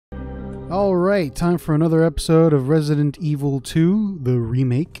Alright, time for another episode of Resident Evil 2, the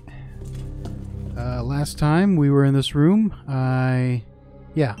remake. Last time we were in this room,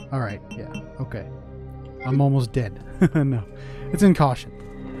 yeah, alright, yeah, okay. I'm almost dead. No, it's in caution.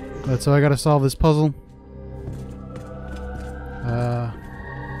 But so I gotta solve this puzzle.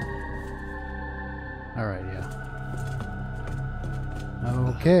 Alright, yeah.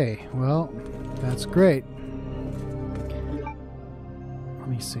 Okay, well, that's great. Let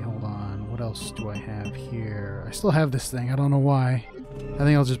me see, hold on. What else do I have here? I still have this thing. I don't know why. I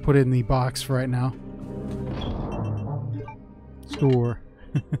think I'll just put it in the box for right now. Store.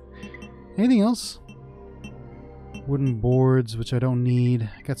 Anything else? Wooden boards, which I don't need.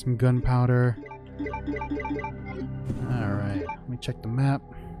 I got some gunpowder. Alright, let me check the map.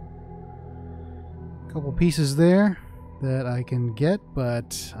 A couple pieces there that I can get,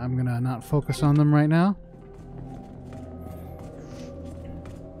 but I'm gonna not focus on them right now.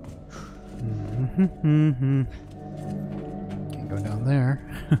 Can't go down there.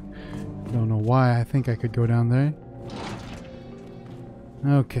 Don't know why I think I could go down there.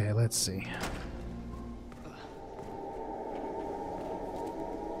 Okay, let's see.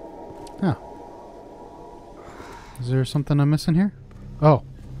 Huh. Is there something I'm missing here? Oh.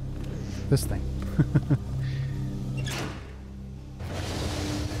 This thing.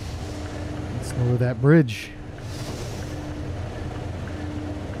 Let's lower that bridge.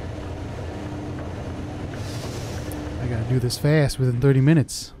 I gotta do this fast within 30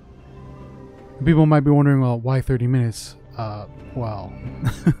 minutes. People might be wondering, well, why 30 minutes? Well,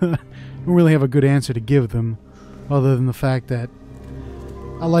 I don't really have a good answer to give them, other than the fact that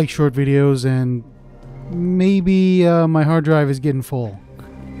I like short videos and maybe my hard drive is getting full.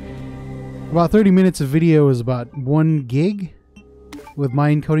 About 30 minutes of video is about 1 gig with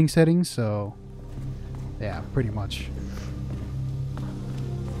my encoding settings, so yeah, pretty much.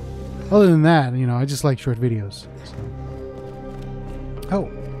 Other than that, you know, I just like short videos. So. Oh.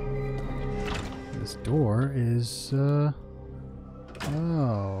 This door is, oh,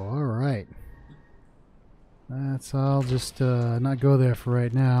 alright. I'll just, not go there for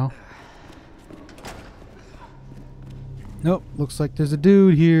right now. Nope, looks like there's a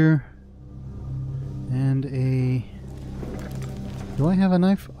dude here. And a... Do I have a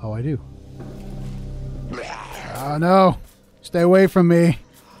knife? Oh, I do. Oh, no! Stay away from me!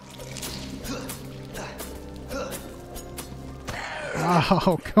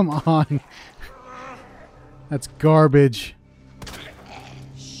 Oh, come on. That's garbage.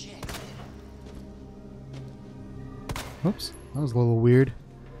 Oops, that was a little weird.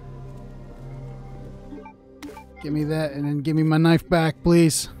 Give me that and then give me my knife back,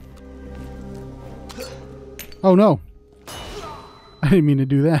 please. Oh, no. I didn't mean to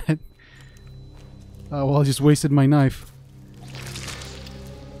do that. Oh, well, I just wasted my knife.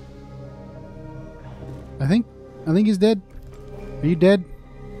 I think he's dead. Are you dead?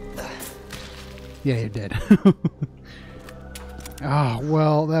 Yeah, you're dead. Ah, oh,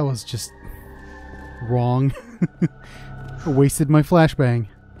 well, that was just wrong. I wasted my flashbang.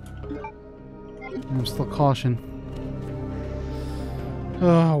 I'm still caution.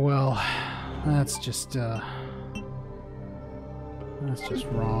 Oh, well, that's just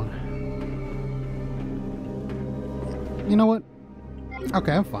wrong. You know what?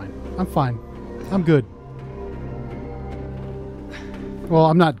 Okay, I'm fine. I'm fine. I'm good. Well,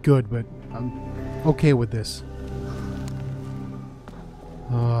 I'm not good, but I'm okay with this.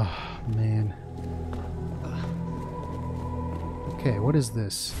 Oh, man. Okay, what is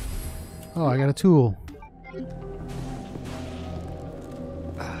this? Oh, I got a tool.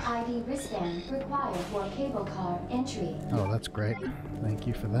 ID wristband required for cable car entry. Oh, that's great. Thank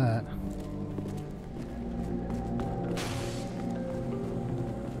you for that.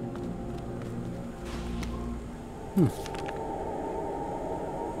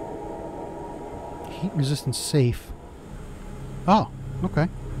 Heat resistant safe. Oh, okay.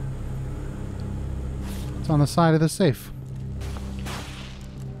 It's on the side of the safe.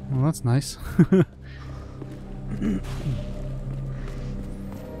 Well, that's nice.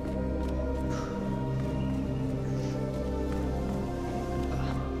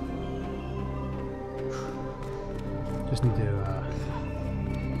 Just need to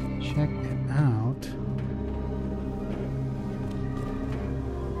check it out.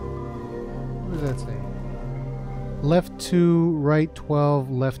 What does that say? Left 2, right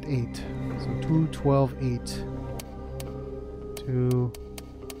 12, left 8. So 2, 12, 8. 2,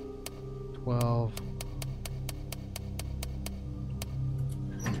 12,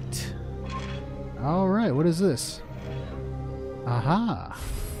 8. Alright, what is this? Aha!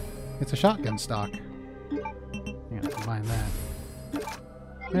 It's a shotgun stock. I'm gonna combine that.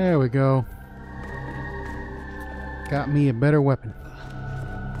 There we go. Got me a better weapon.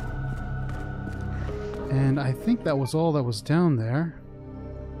 And I think that was all that was down there.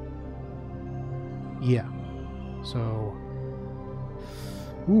 Yeah. So...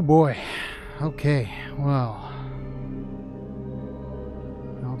 ooh boy. Okay, well...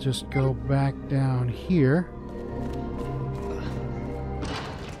 I'll just go back down here.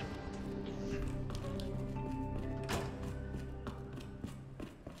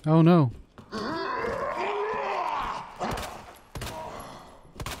 Oh no.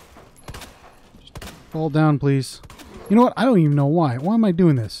 Fall down, please. You know what? I don't even know why. Why am I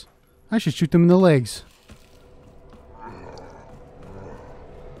doing this? I should shoot them in the legs.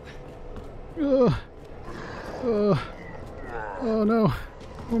 Oh no.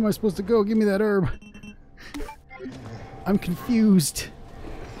 Where am I supposed to go? Give me that herb. I'm confused.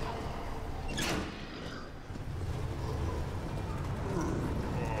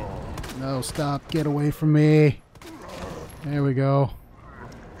 No, stop. Get away from me. There we go.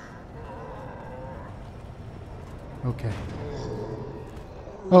 Okay.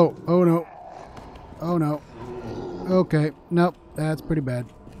 Oh no. Oh no. Okay. Nope. That's pretty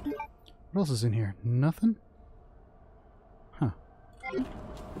bad. What else is in here? Nothing? Huh.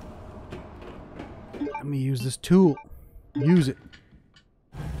 Let me use this tool. Use it.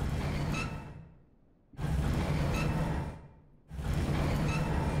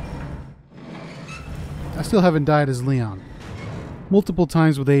 I still haven't died as Leon. Multiple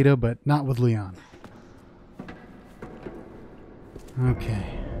times with Ada, but not with Leon.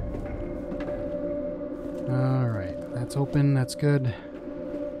 Okay. Alright. That's open. That's good.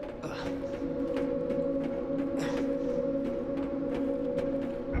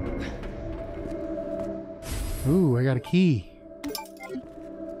 Ooh, I got a key.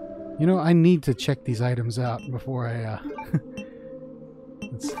 You know, I need to check these items out before I,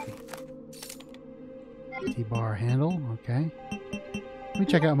 let's see. T-bar handle, okay. Let me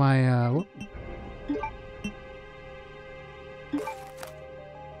check out my, whoop.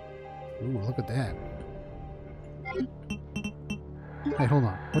 Ooh, look at that. Hey, hold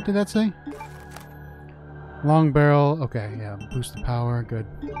on. What did that say? Long barrel, okay, yeah, boost the power, good.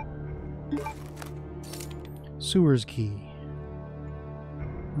 Sewers key.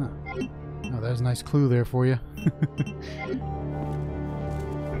 Huh. Oh, there's a nice clue there for you.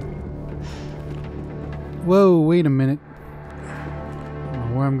 Whoa, wait a minute. I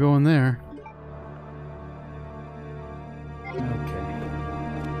don't know where I'm going there. Okay.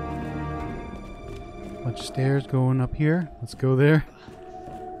 Bunch of stairs going up here. Let's go there.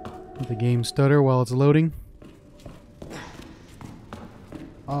 Let the game stutter while it's loading.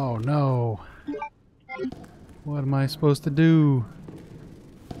 Oh no. What am I supposed to do?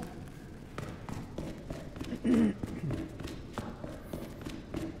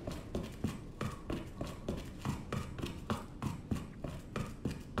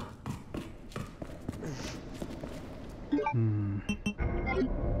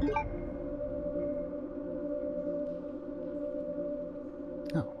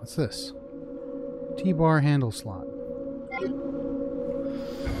 Oh, what's this? T-bar handle slot.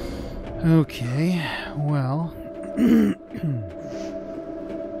 Okay, well...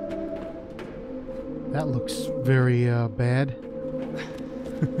 that looks very, bad.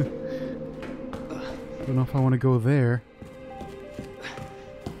 Don't know if I want to go there.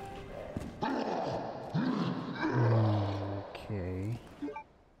 Okay.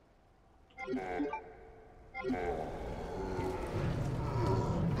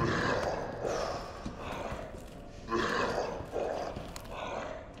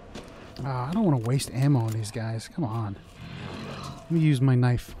 I don't want to waste ammo on these guys. Come on. Let me use my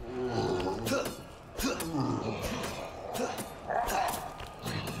knife.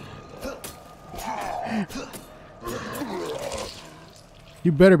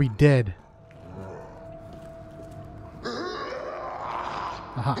 You better be dead.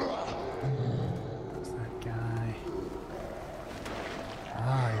 Aha. What's that guy?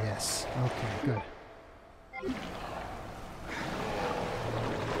 Ah, yes. Okay, good.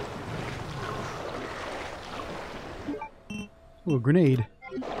 Ooh, a grenade.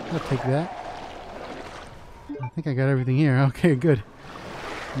 I'll take that. I think I got everything here. Okay, good.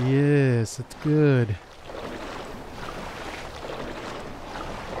 Yes, it's good.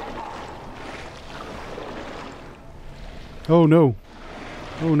 Oh no.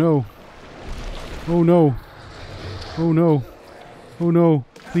 Oh no. Oh no. Oh no. Oh no.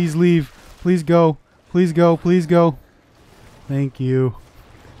 Please leave. Please go. Please go. Please go. Thank you.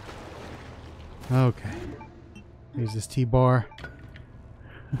 Okay. Here's this T-bar.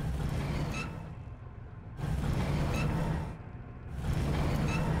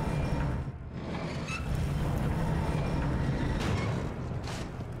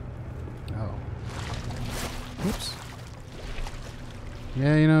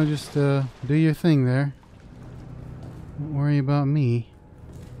 Yeah, you know, just do your thing there. Don't worry about me.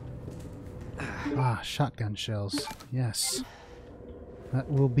 Ah, shotgun shells. Yes. That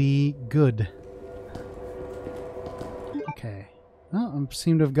will be good. Okay. Well, I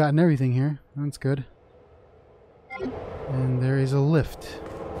seem to have gotten everything here. That's good. And there is a lift.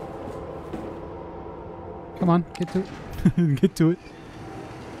 Come on, get to it. Get to it.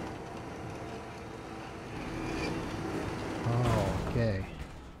 Oh, okay.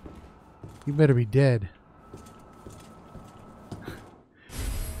 You better be dead.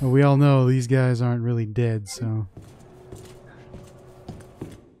 Well, we all know these guys aren't really dead, so...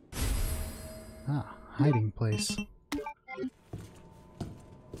 Ah, hiding place.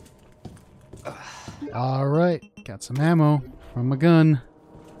 Alright, got some ammo from a gun.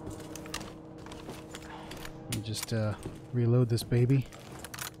 Let me just reload this baby.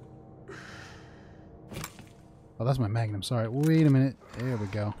 Oh, that's my Magnum, sorry. Wait a minute. There we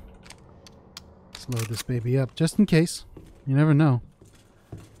go. Let's load this baby up, just in case. You never know.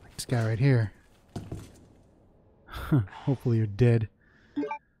 Like this guy right here. Hopefully you're dead.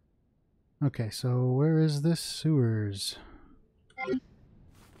 Okay, so where is this? Sewers.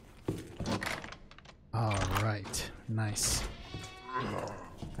 Alright, nice.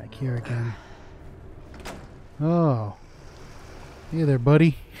 Back here again. Oh. Hey there,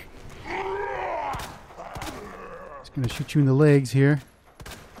 buddy. Just gonna shoot you in the legs here.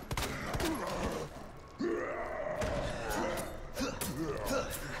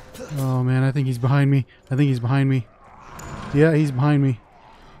 Oh man, I think he's behind me. I think he's behind me. Yeah, he's behind me.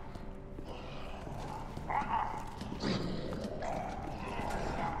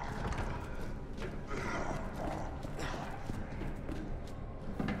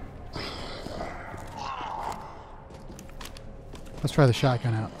 Let's try the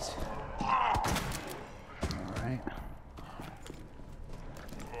shotgun out. Alright.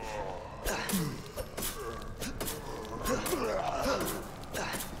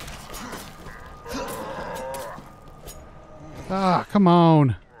 Ah, come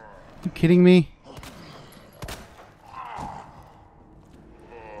on. You kidding me?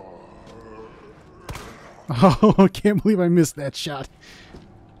 Oh, I can't believe I missed that shot.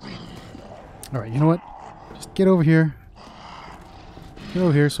 Alright, you know what? Just get over here. Get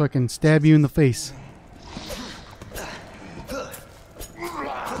over here so I can stab you in the face.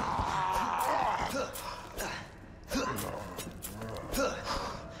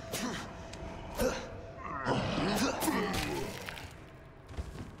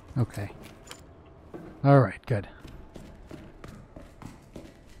 Okay. Alright, good.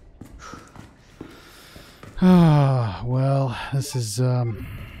 Ah, well, this is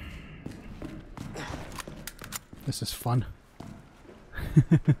fun.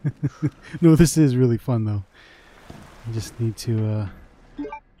 No, this is really fun though. I just need to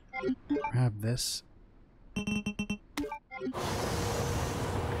grab this. Of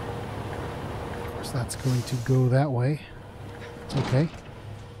course that's going to go that way. It's okay.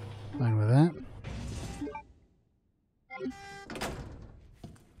 Fine with that.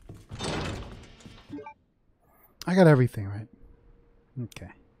 I got everything right.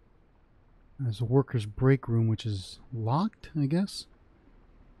 Okay. There's a workers' break room which is locked, I guess.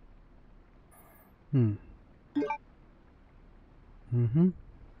 Okay.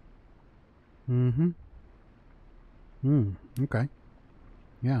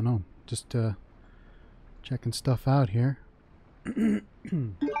 Yeah, no. Just checking stuff out here.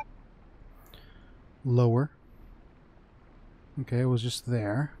 Lower. Okay, it was just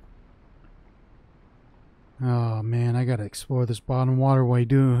there. Oh man, I gotta explore this bottom waterway,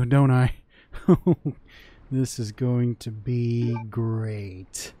 don't I? This is going to be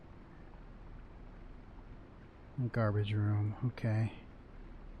great. Garbage room, okay.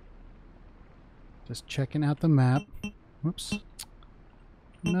 Just checking out the map. Whoops.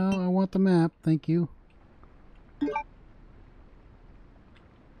 No, I want the map, thank you.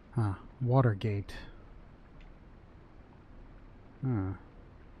 Huh, Watergate. Huh.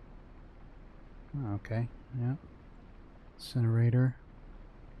 Okay, yeah. Incinerator.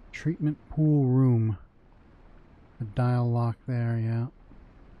 Treatment pool room. The dial lock there, yeah.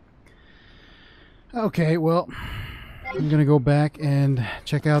 Okay, well, I'm gonna go back and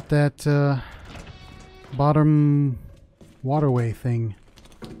check out that bottom waterway thing.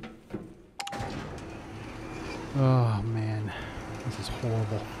 Oh man, this is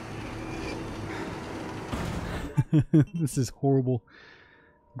horrible. This is horrible.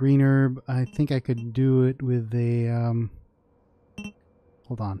 Green herb, I think I could do it with a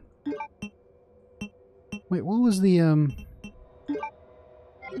hold on. Wait, what was the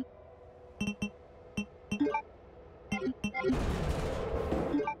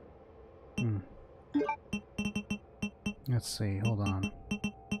Let's see. Hold on.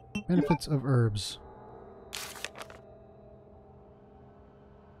 Benefits of herbs.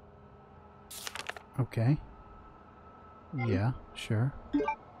 Okay. Yeah, sure.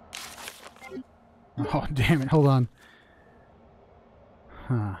 Oh, damn it. Hold on.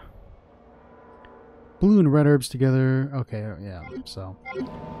 Huh. Blue and red herbs together. Okay, yeah, so.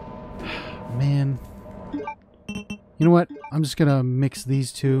 Man. You know what? I'm just gonna mix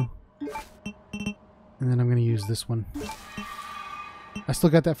these two. And then I'm gonna use this one. I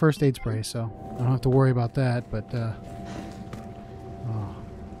still got that first aid spray, so I don't have to worry about that, but,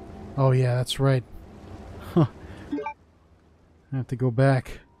 oh yeah, that's right. Huh. I have to go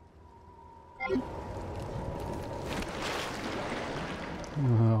back.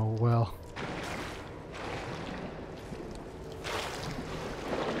 Oh, well.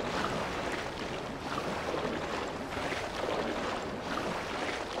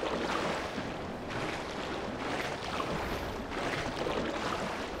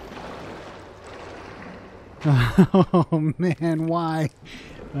 Oh man, why?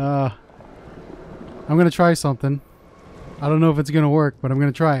 I'm gonna try something. I don't know if it's gonna work, but I'm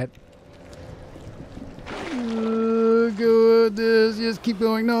gonna try it. Goodness, just keep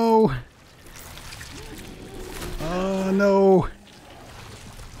going. No. No.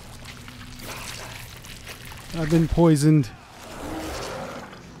 I've been poisoned.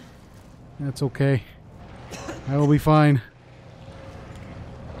 That's okay. I will be fine.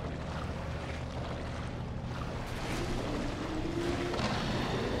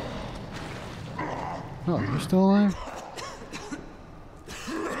 Oh, you're still alive?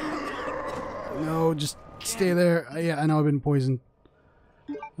 No, just stay there. Yeah, I know I've been poisoned.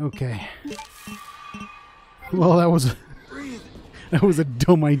 Okay. Well, that was a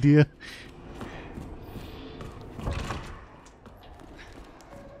dumb idea.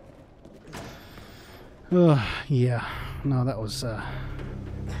 Yeah. No, that was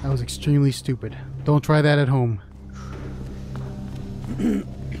extremely stupid. Don't try that at home.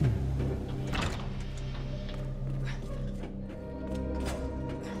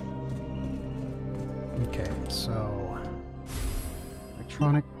 Okay, so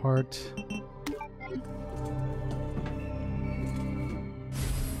electronic part.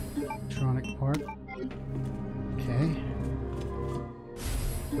 Electronic part. Okay.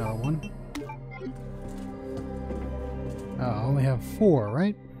 Another one. I only have 4,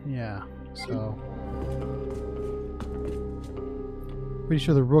 right? Yeah, so. Pretty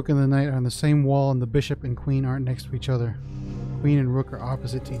sure the rook and the knight are on the same wall and the bishop and queen aren't next to each other. Queen and rook are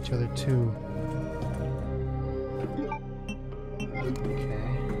opposite to each other too. Okay.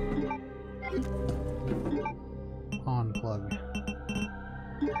 On plug.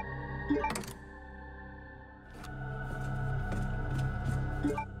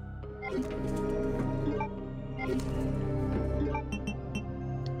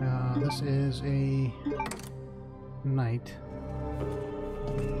 This is a knight.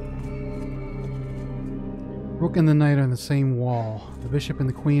 Rook and the knight are on the same wall. The bishop and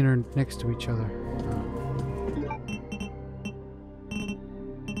the queen are next to each other.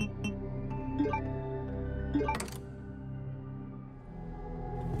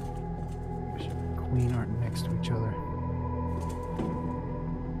 Bishop and queen aren't next to each other.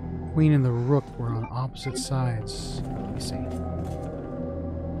 Queen and the rook were on opposite sides. Let me see.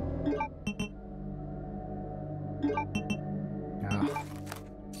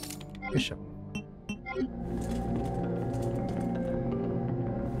 Bishop.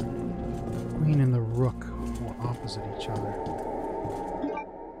 Queen and the rook were opposite each other.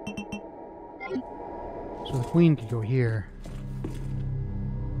 So the queen could go here.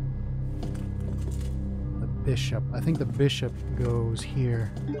 The bishop. I think the bishop goes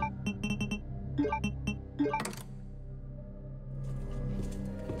here.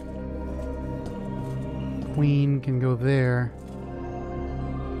 Queen can go there.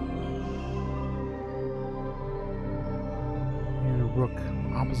 Rook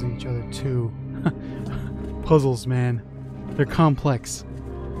opposite each other too. Puzzles, man. They're complex.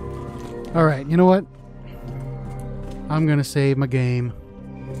 Alright, you know what? I'm gonna save my game.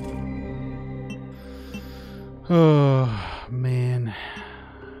 Oh, man.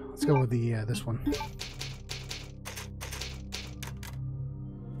 Let's go with the this one.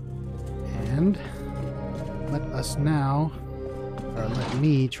 And let us now, or let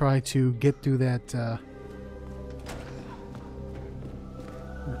me try to get through that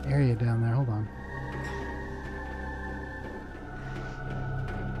area down there. Hold on.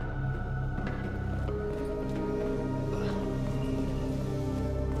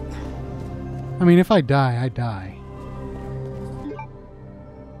 I mean, if I die, I die.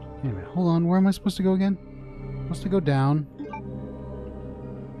 Wait a minute. Hold on. Where am I supposed to go again? supposed to go down.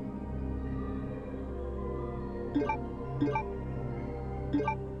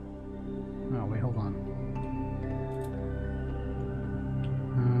 Oh, wait, hold on.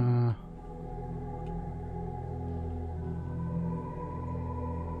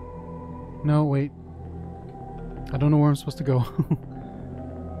 No, wait. I don't know where I'm supposed to go.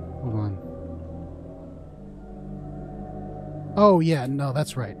 Hold on. Oh, yeah, no,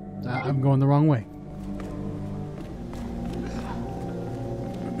 that's right. I'm going the wrong way.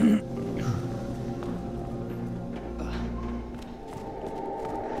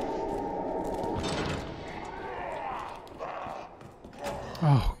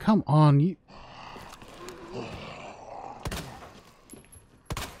 Oh, come on. You...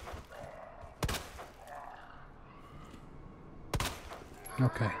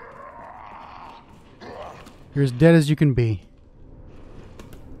 Okay. You're as dead as you can be.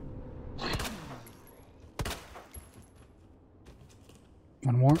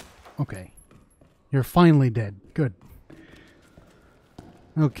 One more? Okay. You're finally dead. Good.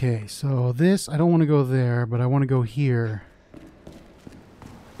 Okay, so this, I don't want to go there, but I want to go here.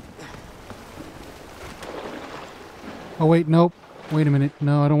 Oh, wait, nope. Wait a minute.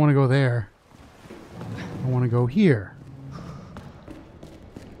 No, I don't want to go there. I want to go here.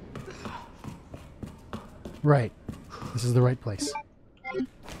 Right. This is the right place.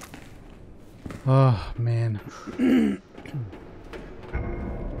 Oh, man.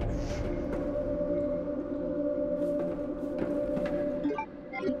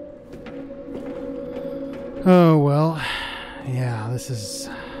 Oh, well. Yeah, this is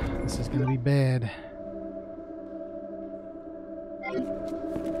gonna be bad.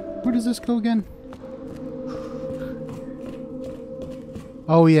 Where does this go again?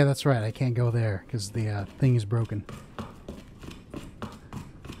 Oh, yeah, that's right. I can't go there because the thing is broken.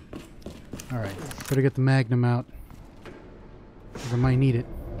 Alright, better get the Magnum out. Because I might need it.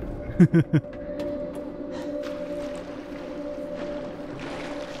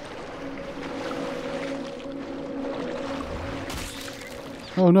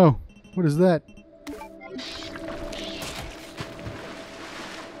 Oh no, what is that?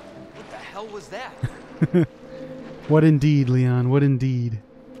 What the hell was that? What indeed, Leon, what indeed.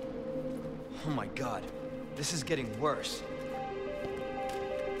 Oh my god, this is getting worse.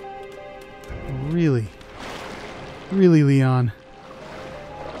 Really? Really, Leon?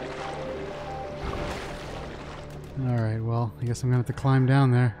 Alright, well, I guess I'm gonna have to climb down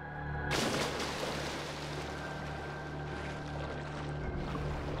there.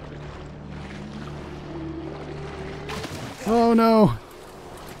 Oh no!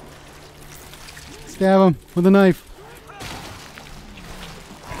 Stab him with a knife.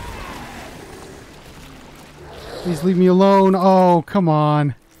 Please leave me alone. Oh, come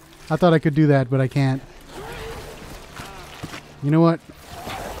on. I thought I could do that, but I can't. You know what?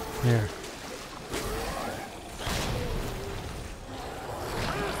 There.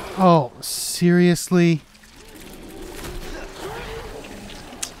 Oh, seriously?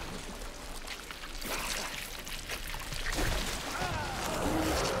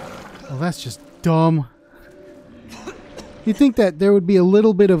 Well, that's just dumb. You'd think that there would be a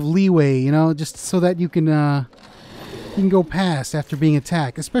little bit of leeway, you know, just so that you can go past after being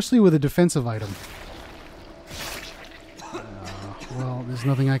attacked, especially with a defensive item. Well, there's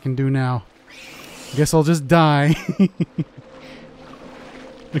nothing I can do now. Guess I'll just die.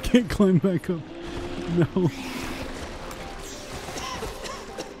 I can't climb back up. No.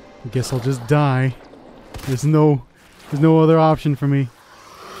 I guess I'll just die. There's no other option for me.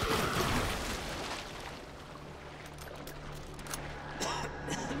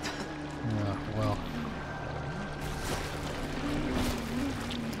 Well.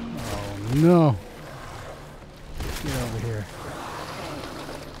 Oh no. Get over here.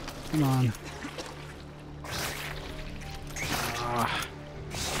 Come on.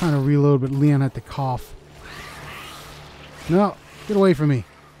 Trying to reload, but Leon had to cough. No, get away from me.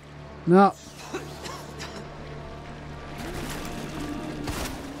 No.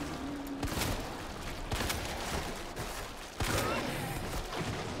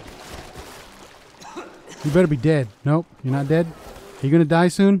 You better be dead. Nope, you're not dead. Are you gonna die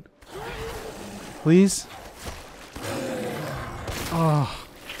soon? Please? Oh.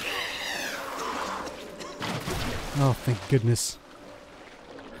 Oh, thank goodness.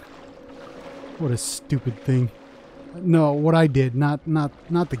 What a stupid thing. No, what I did, not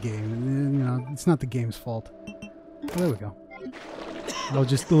the game. You know, it's not the game's fault. Oh, there we go. I was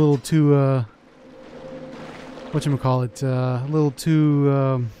just a little too, whatchamacallit, a little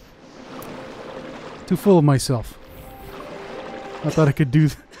too full of myself. I thought I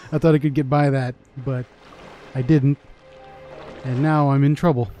could get by that, but I didn't. And now I'm in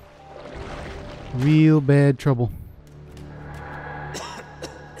trouble. Real bad trouble.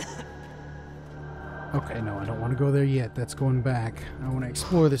 Okay, no, I don't want to go there yet. That's going back. I want to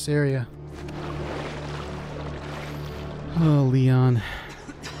explore this area. Oh, Leon.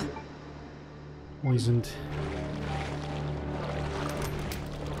 Poisoned.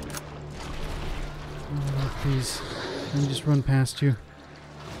 Oh, please. Let me just run past you.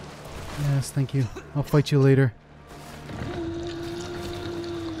 Yes, thank you. I'll fight you later.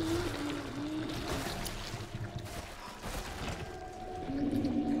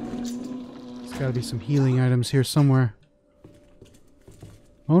 There's gotta be some healing items here somewhere.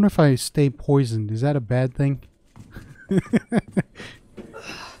 I wonder if I stay poisoned. Is that a bad thing? Oh,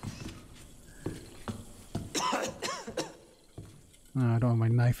 I don't have my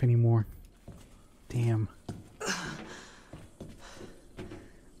knife anymore. Damn.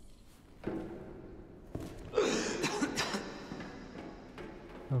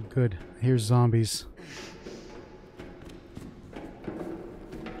 Oh, good. Here's zombies.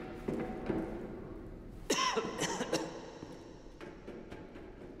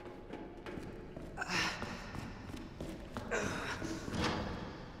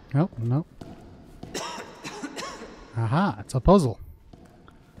 Oh, nope. Aha, it's a puzzle.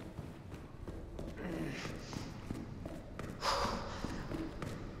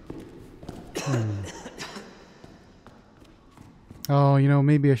 Oh, you know,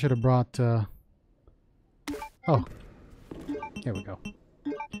 maybe I should have brought, Oh. There we go.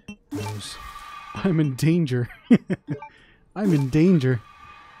 I'm in danger. I'm in danger.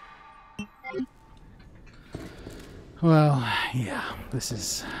 Well, yeah, this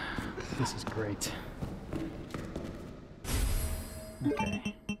is great.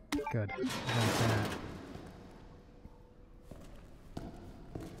 Okay, good. Got that.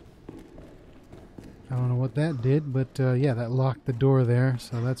 I don't know what that did, but yeah, that locked the door there,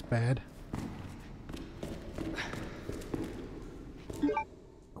 so that's bad.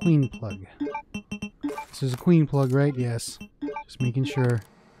 Queen plug. This is a queen plug, right? Yes. Just making sure.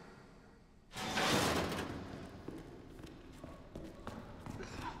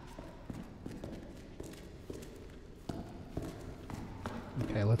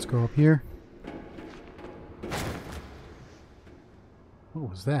 Okay, let's go up here. What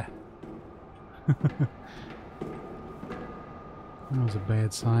was that? That was a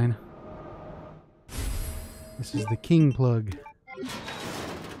bad sign. This is the king plug.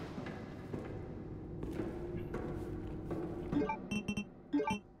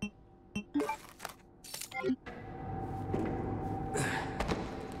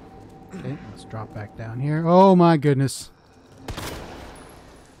 Okay, let's drop back down here. Oh my goodness.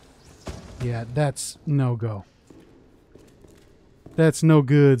 Yeah, that's no go. That's no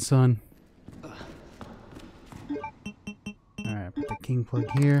good, son. Alright, put the king plug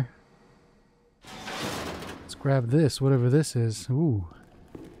here. Let's grab this, whatever this is. Ooh,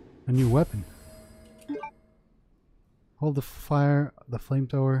 a new weapon. Hold the fire, the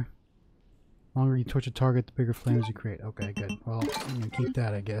flamethrower. The longer you torch a target, the bigger flames you create. Okay, good. Well, I'm gonna keep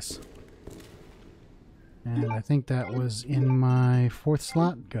that, I guess. And I think that was in my 4th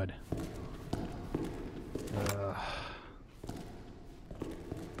slot. Good.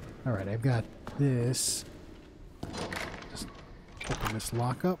 Alright, I've got this. Just open this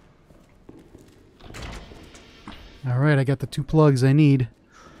lock up. Alright, I got the 2 plugs I need.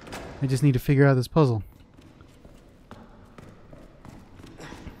 I just need to figure out this puzzle.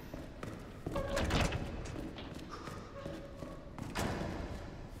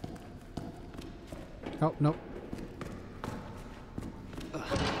 Oh, nope.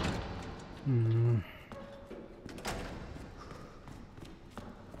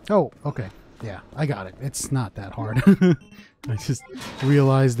 Oh, okay. Yeah, I got it. It's not that hard. I just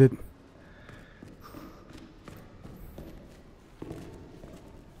realized it.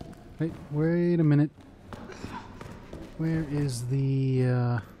 Wait a minute. Where is the,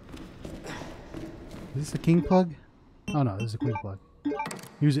 is this a king plug? Oh no, this is a queen plug.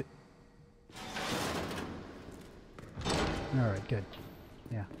 Use it. Alright, good.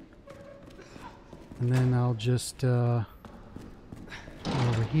 Yeah. And then I'll just, go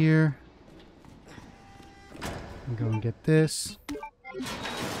over here. And go and get this.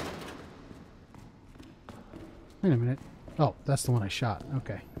 Wait a minute. Oh, that's the one I shot.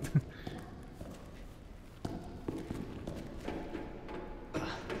 Okay.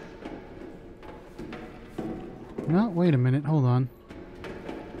 No, wait a minute. Hold on.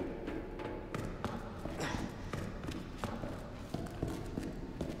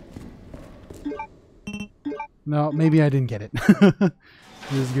 No, maybe I didn't get it.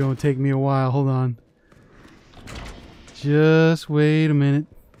 This is going to take me a while. Hold on. Just wait a minute.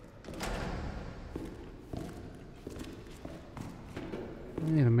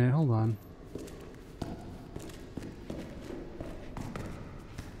 Wait a minute, hold on.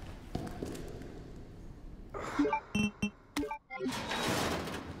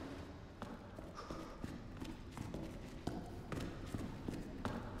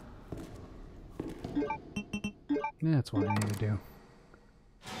 That's what I need to do.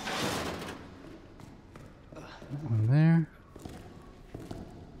 That one there.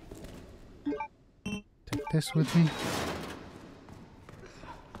 Take this with me.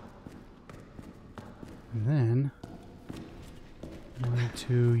 And then I need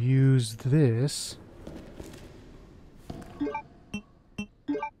to use this.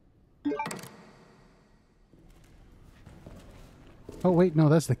 Oh wait, no,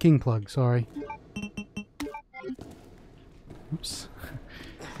 that's the king plug, sorry. Oops.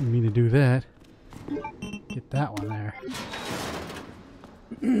 Didn't mean to do that. Get that one there.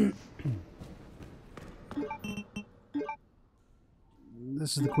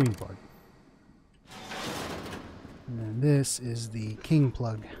 This is the queen plug. And then this is the king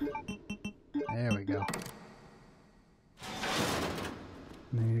plug. There we go. I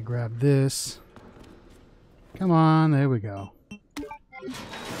need to grab this. Come on, there we go.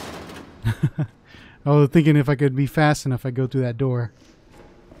 I was thinking if I could be fast enough, I'd go through that door.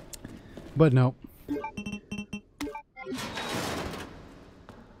 But no.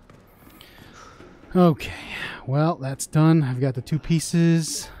 Okay, well, that's done. I've got the 2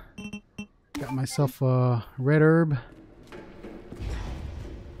 pieces. Got myself a red herb.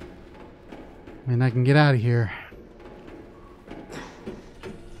 And I can get out of here.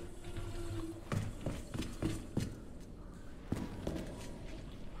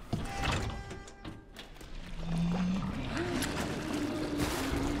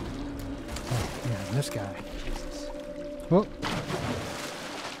 This guy. Oh.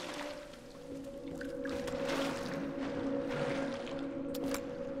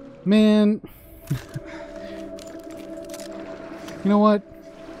 Man. You know what?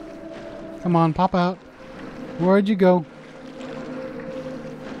 Come on, pop out. Where'd you go?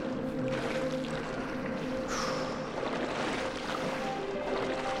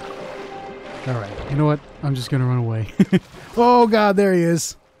 Alright, you know what? I'm just gonna run away. Oh god, there he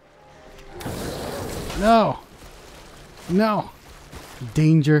is. No. No.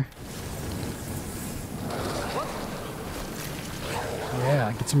 Danger.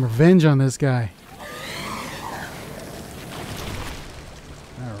 Yeah, get some revenge on this guy.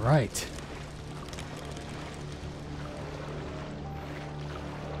 Alright.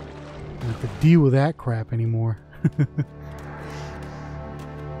 I don't have to deal with that crap anymore.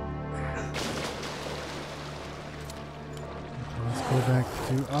 Let's go back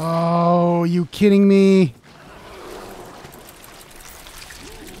to... Oh, you kidding me?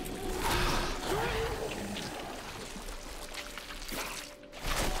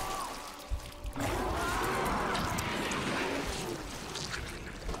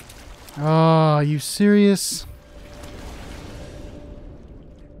 Oh, are you serious?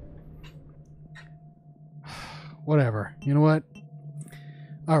 Whatever. You know what?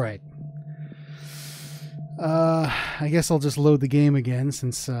 Alright. I guess I'll just load the game again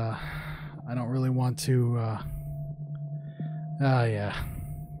since I don't really want to yeah.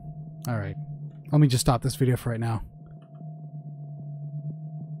 Alright. Let me just stop this video for right now.